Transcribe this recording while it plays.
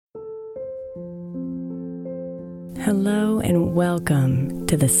Hello and welcome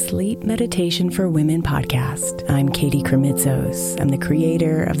to the Sleep Meditation for Women podcast. I'm Katie Kremitzos. I'm the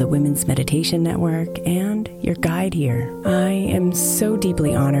creator of the Women's Meditation Network and your guide here. I am so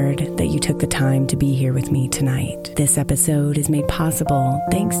deeply honored that you took the time to be here with me tonight. This episode is made possible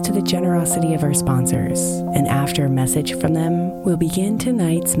thanks to the generosity of our sponsors. And after a message from them, we'll begin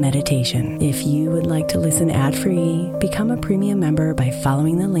tonight's meditation. If you would like to listen ad-free, become a premium member by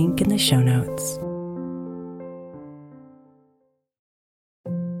following the link in the show notes.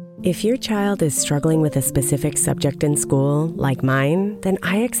 If your child is struggling with a specific subject in school, like mine, then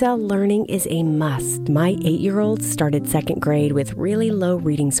IXL Learning is a must. My 8-year-old started second grade with really low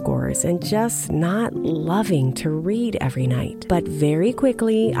reading scores and just not loving to read every night. But very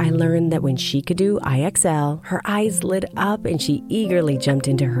quickly, I learned that when she could do IXL, her eyes lit up and she eagerly jumped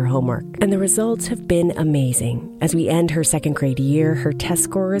into her homework. And the results have been amazing. As we end her second grade year, her test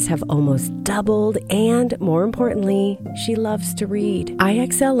scores have almost doubled, and more importantly, she loves to read.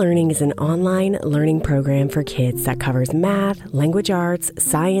 IXL Learning is an online learning program for kids that covers math, language arts,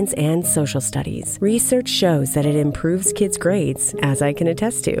 science, and social studies. Research shows that it improves kids' grades, as I can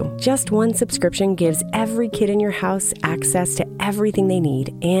attest to. Just one subscription gives every kid in your house access to everything they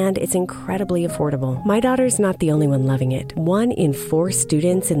need, and it's incredibly affordable. My daughter's not the only one loving it. 1 in 4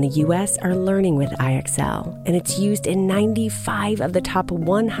 students in the U.S. are learning with IXL, and it's used in 95 of the top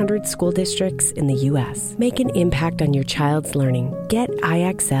 100 school districts in the U.S. Make an impact on your child's learning. Get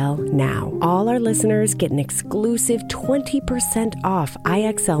IXL now. All our listeners get an exclusive 20% off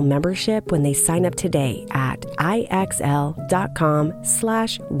IXL membership when they sign up today at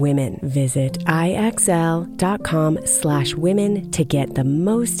IXL.com/women. Visit IXL.com/women to get the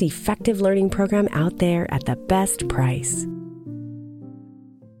most effective learning program out there at the best price.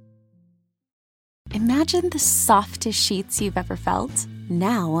 Imagine the softest sheets you've ever felt.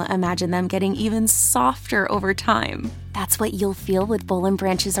 Now imagine them getting even softer over time. That's what you'll feel with Boll &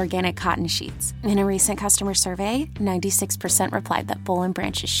 Branch's organic cotton sheets. In a recent customer survey, 96% replied that Boll &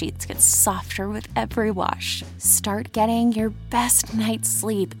 Branch's sheets get softer with every wash. Start getting your best night's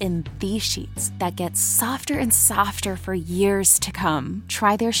sleep in these sheets that get softer and softer for years to come.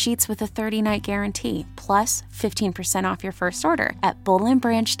 Try their sheets with a 30-night guarantee, plus 15% off your first order at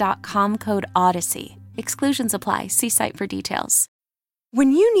bollandbranch.com code Odyssey. Exclusions apply. See site for details.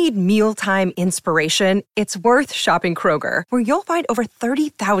 When you need mealtime inspiration, it's worth shopping Kroger, where you'll find over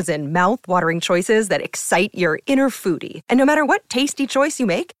 30,000 mouth-watering choices that excite your inner foodie. And no matter what tasty choice you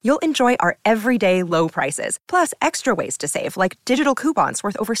make, you'll enjoy our everyday low prices, plus extra ways to save, like digital coupons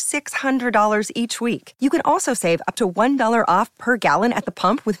worth over $600 each week. You can also save up to $1 off per gallon at the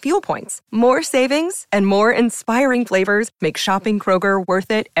pump with fuel points. More savings and more inspiring flavors make shopping Kroger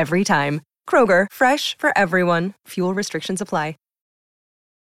worth it every time. Kroger, fresh for everyone. Fuel restrictions apply.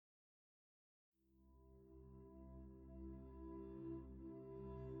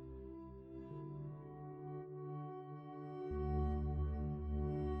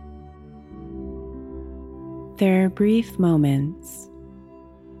 There are brief moments,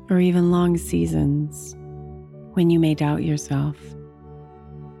 or even long seasons, when you may doubt yourself.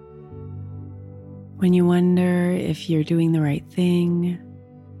 When you wonder if you're doing the right thing,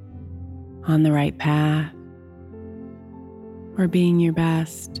 on the right path, or being your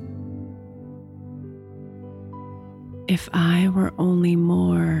best. If I were only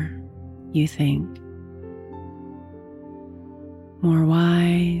more, you think. More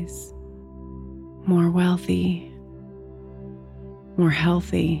wise, more wealthy, more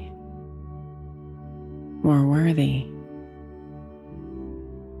healthy, more worthy.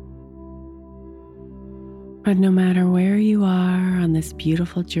 But no matter where you are on this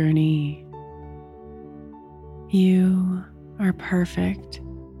beautiful journey, you are perfect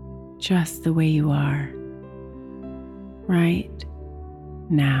just the way you are, right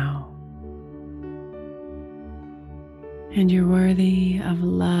now. And you're worthy of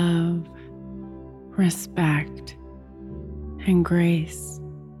love, respect, and grace,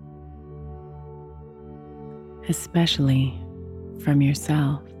 especially from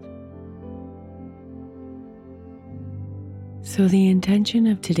yourself. So the intention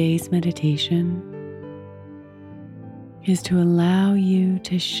of today's meditation is to allow you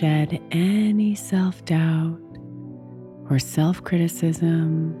to shed any self-doubt or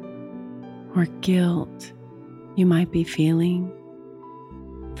self-criticism or guilt you might be feeling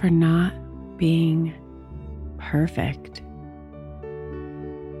for not being perfect,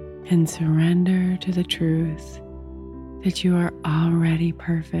 and surrender to the truth that you are already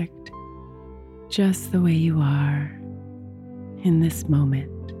perfect just the way you are in this moment.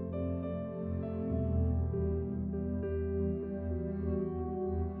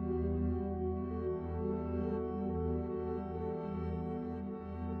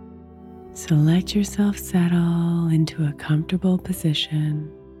 So let yourself settle into a comfortable position,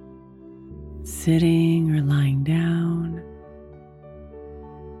 sitting or lying down,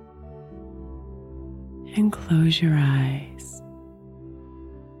 and close your eyes.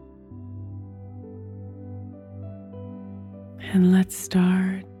 And let's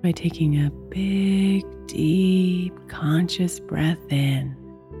start by taking a big, deep, conscious breath in,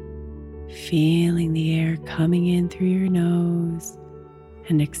 feeling the air coming in through your nose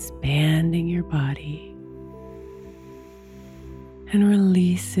and expanding your body. And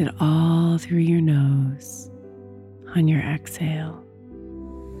release it all through your nose on your exhale.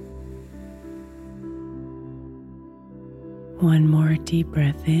 One more deep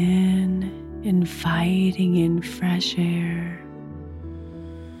breath in, inviting in fresh air.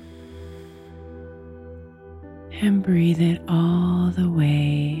 And breathe it all the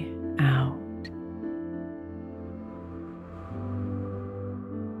way out.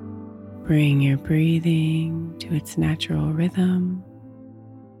 Bring your breathing to its natural rhythm.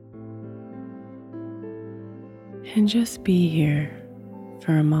 And just be here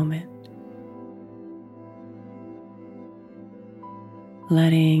for a moment.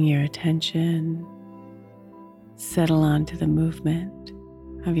 Letting your attention settle onto the movement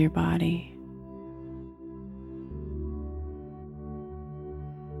of your body.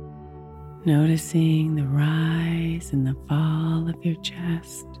 Noticing the rise and the fall of your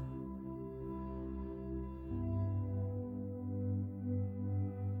chest.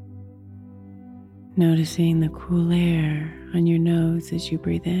 Noticing the cool air on your nose as you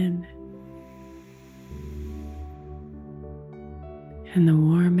breathe in, and the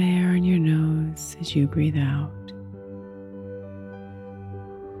warm air on your nose as you breathe out.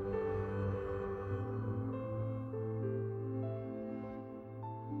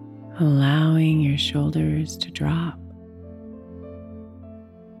 Allowing your shoulders to drop.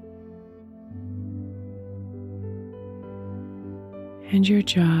 And your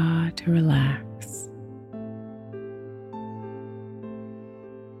jaw to relax.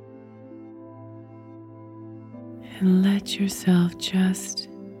 And let yourself just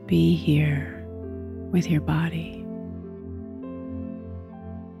be here with your body.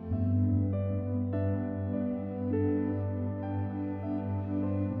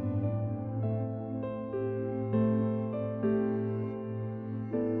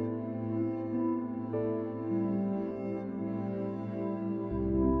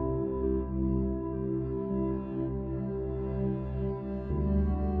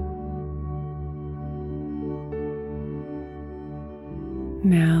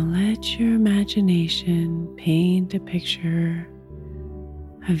 Now let your imagination paint a picture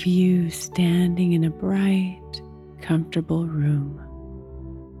of you standing in a bright, comfortable room.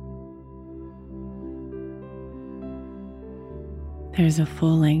 There's a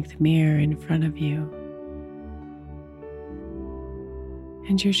full-length mirror in front of you,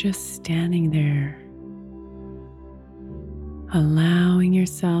 and you're just standing there, allowing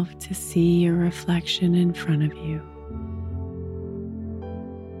yourself to see your reflection in front of you.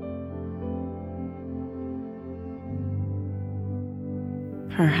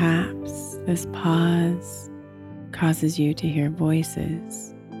 Perhaps this pause causes you to hear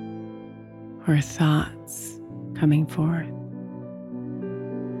voices or thoughts coming forth.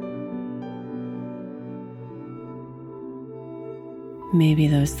 Maybe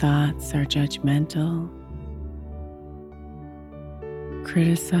those thoughts are judgmental,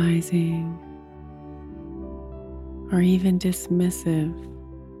 criticizing, or even dismissive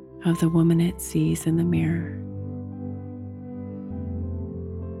of the woman it sees in the mirror.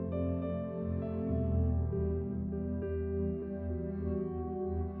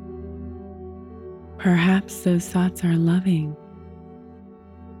 Perhaps those thoughts are loving,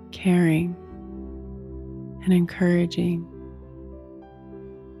 caring, and encouraging,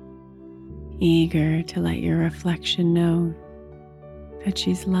 eager to let your reflection know that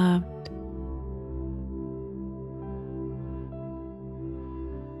she's loved.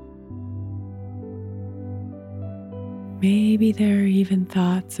 Maybe there are even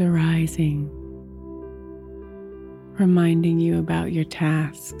thoughts arising, reminding you about your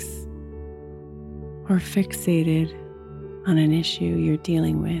tasks, or fixated on an issue you're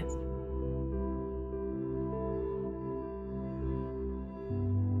dealing with.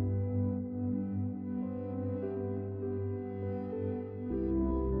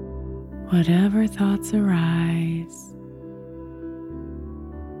 Whatever thoughts arise,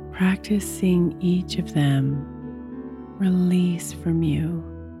 practice seeing each of them release from you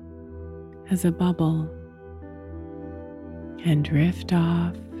as a bubble and drift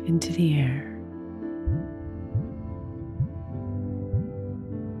off into the air.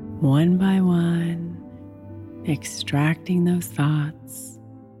 one by one, extracting those thoughts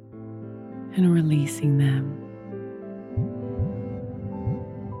and releasing them.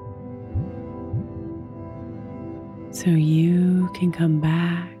 So you can come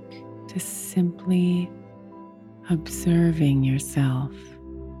back to simply observing yourself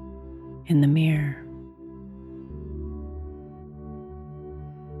in the mirror.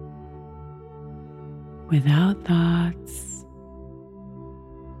 Without thoughts,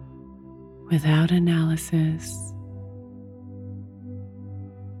 without analysis,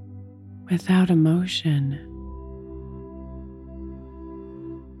 without emotion.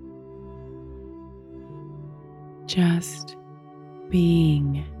 Just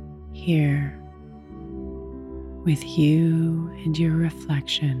being here with you and your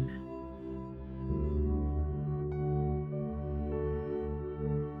reflection.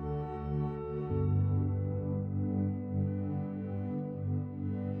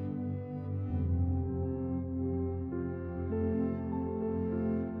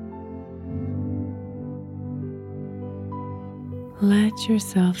 Let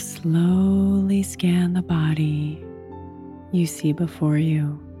yourself slowly scan the body you see before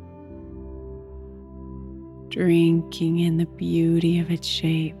you, drinking in the beauty of its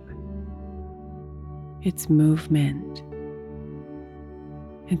shape, its movement,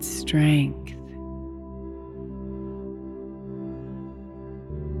 its strength.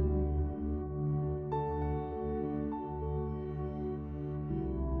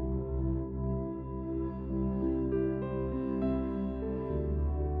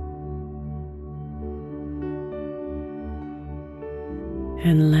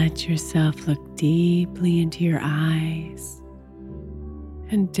 And let yourself look deeply into your eyes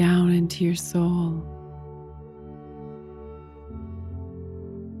and down into your soul,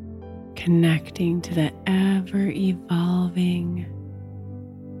 connecting to the ever-evolving,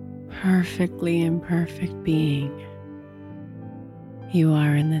 perfectly imperfect being you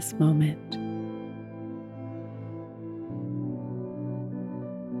are in this moment.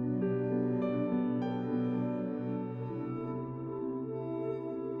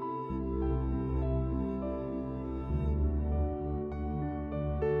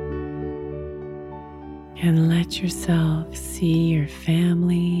 And let yourself see your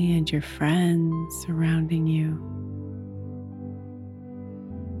family and your friends surrounding you.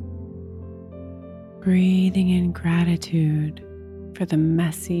 Breathing in gratitude for the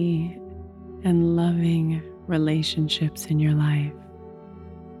messy and loving relationships in your life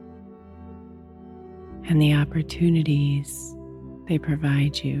and the opportunities they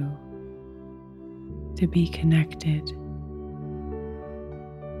provide you to be connected.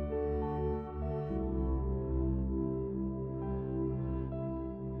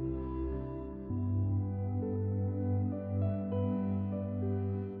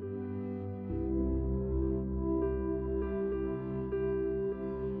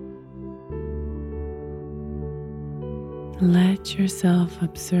 Let yourself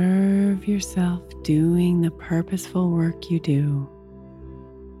observe yourself doing the purposeful work you do,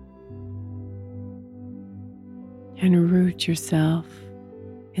 and root yourself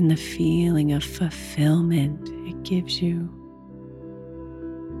in the feeling of fulfillment it gives you,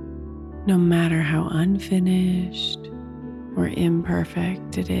 no matter how unfinished or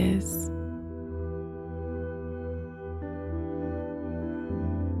imperfect it is.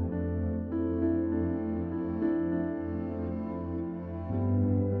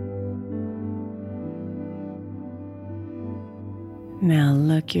 Now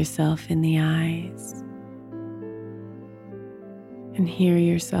look yourself in the eyes and hear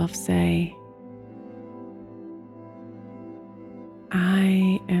yourself say,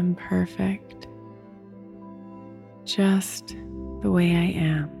 I am perfect, just the way I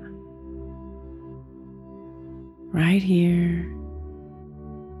am, right here,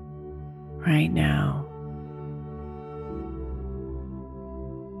 right now.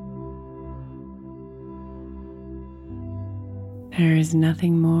 There is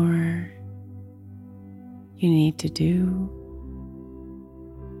nothing more you need to do.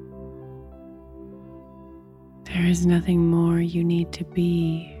 There is nothing more you need to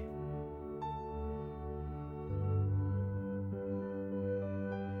be.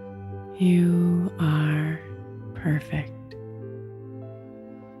 You are perfect,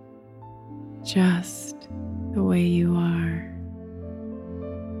 just the way you are.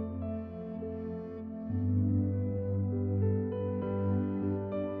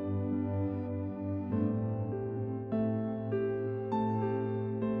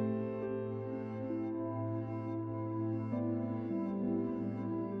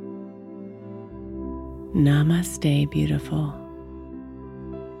 Namaste, beautiful.